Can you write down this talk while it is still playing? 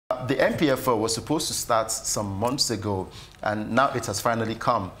The NPFL was supposed to start some months ago, and now it has finally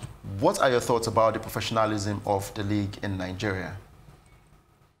come. What are your thoughts about the professionalism of the league in Nigeria?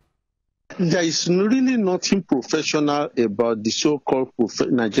 There is really nothing professional about the so-called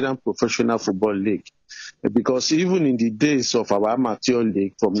Nigerian Professional Football League, because even in the days of our amateur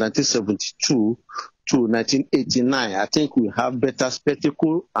league from 1972 to 1989, I think we have better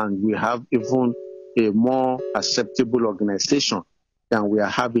spectacle and we have even a more acceptable organization than we are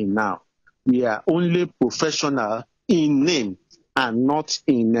having now. We are only professional in name and not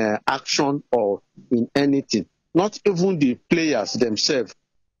in action or in anything. Not even the players themselves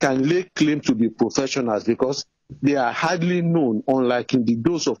can lay claim to be professionals because they are hardly known, unlike in the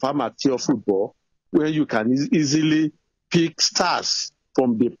days of amateur football, where you can easily pick stars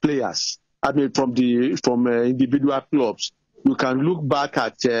from the players. I mean, from individual clubs. You can look back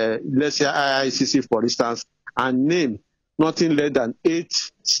at, let's say, IICC, for instance, and name nothing less than 8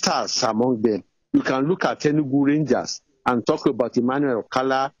 stars among them. You can look at Enugu Rangers and talk about Emmanuel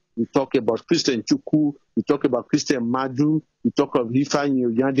Okala. We talk about Christian Chukwu. We talk about Christian Madu. We talk of Ifeanyi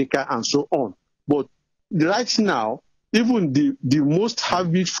Oyandeka and so on. But right now, even the most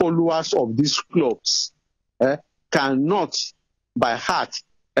avid followers of these clubs cannot, by heart,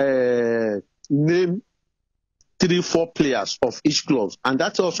 name 3-4 players of each club. And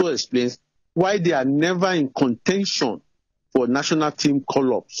that also explains why they are never in contention for national team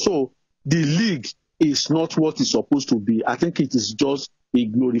call-up. So the league is not what it's supposed to be. I think it is just a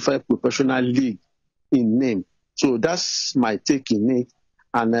glorified professional league in name. So that's my take in it.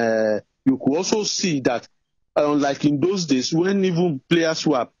 And you could also see that, unlike in those days, when even players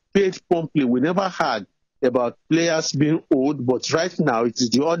were paid promptly, we never heard about players being owed, but right now it is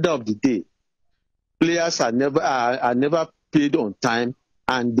the order of the day. Players are never paid on time,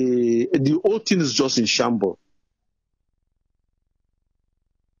 and the whole thing is just in shambles.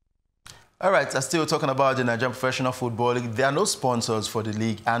 All right, still talking about the Nigerian Professional Football League. There are no sponsors for the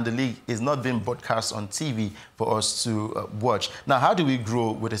league, and the league is not being broadcast on TV for us to watch. Now, how do we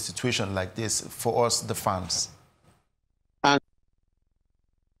grow with a situation like this for us, the fans? And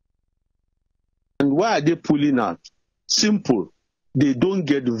why are they pulling out? Simple. They don't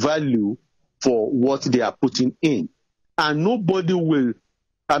get value for what they are putting in. And nobody will,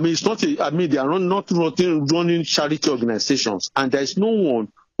 I mean, it's not, they are not running charity organizations, and there is no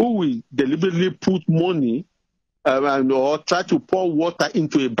one who will deliberately put money or try to pour water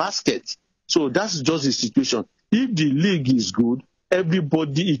into a basket. So that's just the situation. If the league is good,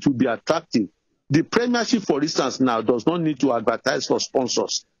 everybody, it will be attractive. The Premiership, for instance, now does not need to advertise for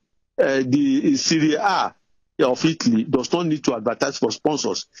sponsors. The Serie A of Italy does not need to advertise for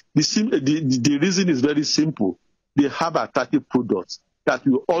sponsors. The reason is very simple. They have attractive products that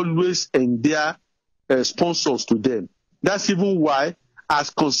will always endear sponsors to them. That's even why, as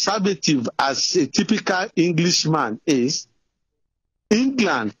conservative as a typical Englishman is,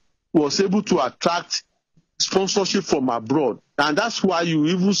 England was able to attract sponsorship from abroad. And that's why you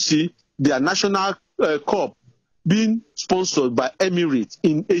even see their national cup being sponsored by Emirates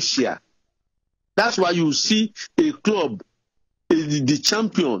in Asia. That's why you see a club, the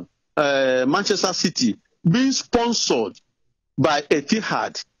champion, Manchester City, being sponsored by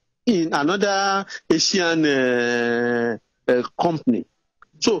Etihad in another Asian company.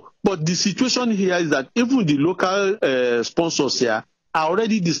 So, but the situation here is that even the local sponsors here are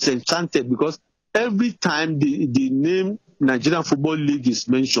already disenchanted, because every time the name Nigerian Football League is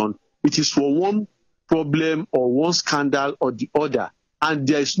mentioned, it is for one problem or one scandal or the other. And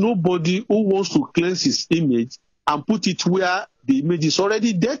there is nobody who wants to cleanse his image and put it where the image is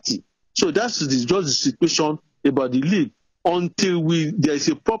already dirty. So that's just the situation about the league. Until there is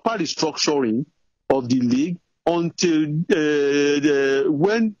a proper restructuring of the league, until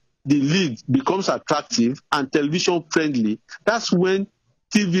when the league becomes attractive and television friendly, that's when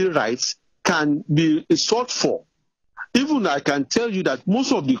TV rights can be sought for. Even I can tell you that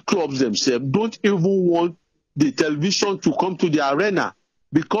most of the clubs themselves don't even want the television to come to the arena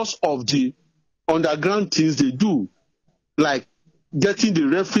because of the underground things they do, like getting the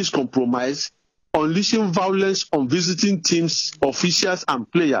referees compromised, unleashing violence on visiting teams, officials, and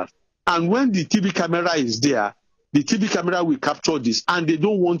players. And when the TV camera is there, the TV camera will capture this, and they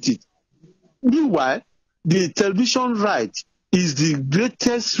don't want it. Meanwhile, the television right is the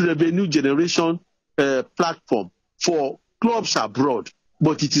greatest revenue generation platform for clubs abroad,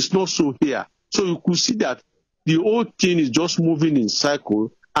 but it is not so here. So you could see that the whole thing is just moving in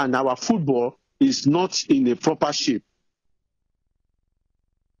cycle, and our football is not in a proper shape.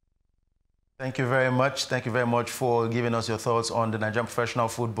 Thank you very much. Thank you very much for giving us your thoughts on the Nigerian Professional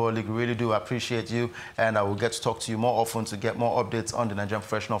Football League. We really do appreciate you, and I will get to talk to you more often to get more updates on the Nigerian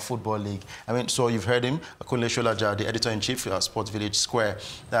Professional Football League. I mean, so you've heard him, Kunle Solaja, the editor-in-chief of SportsVillage Square.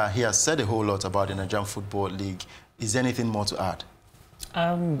 He has said a whole lot about the Nigerian Football League. Is there anything more to add?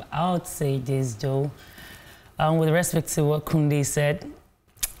 I would say this, though. With respect to what Kunle said,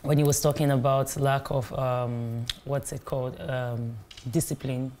 when he was talking about lack of, what's it called,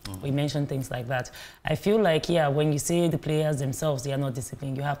 discipline, we mentioned things like that. I feel like, yeah, when you say the players themselves, they are not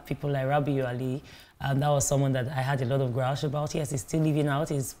disciplined. You have people like Rabiu Ali, and that was someone that I had a lot of grouch about. Yes, he's still living out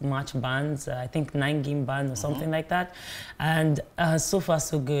his match bans, I think 9-game ban or something like that. And so far,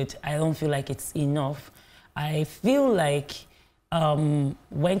 so good. I don't feel like it's enough. I feel like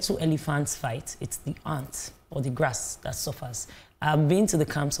when two elephants fight, it's the ant or the grass that suffers. I've been to the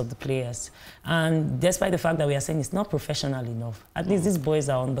camps of the players, and despite the fact that we are saying it's not professional enough, at least these boys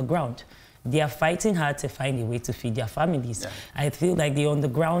are on the ground. They are fighting hard to find a way to feed their families. Yeah. I feel like the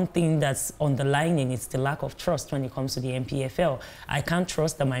on-the-ground thing that's underlining is the lack of trust when it comes to the NPFL. I can't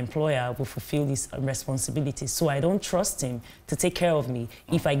trust that my employer will fulfill these responsibilities, so I don't trust him to take care of me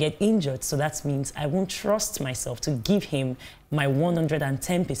if I get injured. So that means I won't trust myself to give him my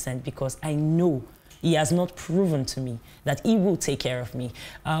 110% because I know he has not proven to me that he will take care of me.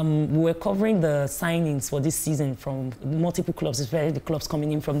 We were covering the signings for this season from multiple clubs, especially the clubs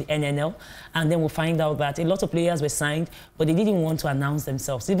coming in from the NNL, and then we'll find out that a lot of players were signed, but they didn't want to announce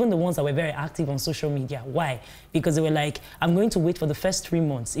themselves, even the ones that were very active on social media. Why? Because they were like, I'm going to wait for the first 3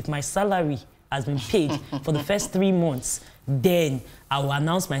 months. If my salary has been paid for the first 3 months, then I will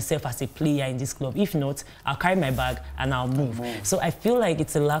announce myself as a player in this club. If not, I'll carry my bag and I'll move. So I feel like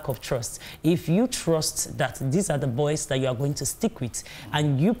it's a lack of trust. If you trust that these are the boys that you are going to stick with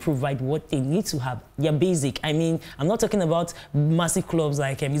and you provide what they need to have, your basic. I mean, I'm not talking about massive clubs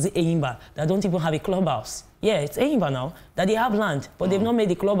like is it Enyimba that don't even have a clubhouse. Yeah, it's Enyimba now that they have land, but they've not made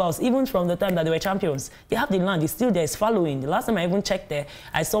the clubhouse even from the time that they were champions. They have the land, it's still there, it's following. The last time I even checked there,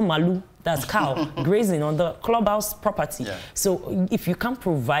 I saw Malu, that's cow, grazing on the clubhouse property. Yeah. So if you can't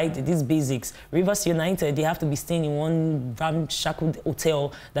provide these basics, Rivers United, they have to be staying in one ramshackle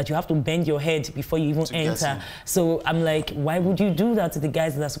hotel that you have to bend your head before you even enter. So I'm like, why would you do that to the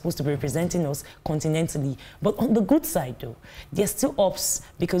guys that are supposed to be representing us continentally? But on the good side, though, they're still ups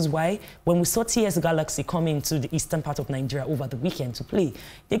because why? When we saw TS Galaxy come into the eastern part of Nigeria over the weekend to play,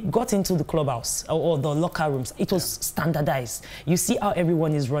 they got into the clubhouse or the locker rooms. It was standardized. You see how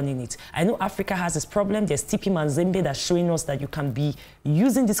everyone is running it. I know Africa has this problem. There's TP Manzembe that's showing us that you can be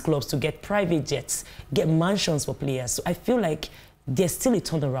using these clubs to get private jets, get mansions for players. So I feel like there's still a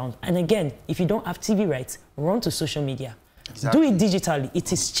turnaround. And again, if you don't have TV rights, run to social media. Exactly. Do it digitally.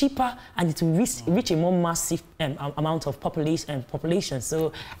 It is cheaper and it will reach a more massive amount of population.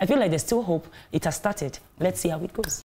 So I feel like there's still hope. It has started. Let's see how it goes.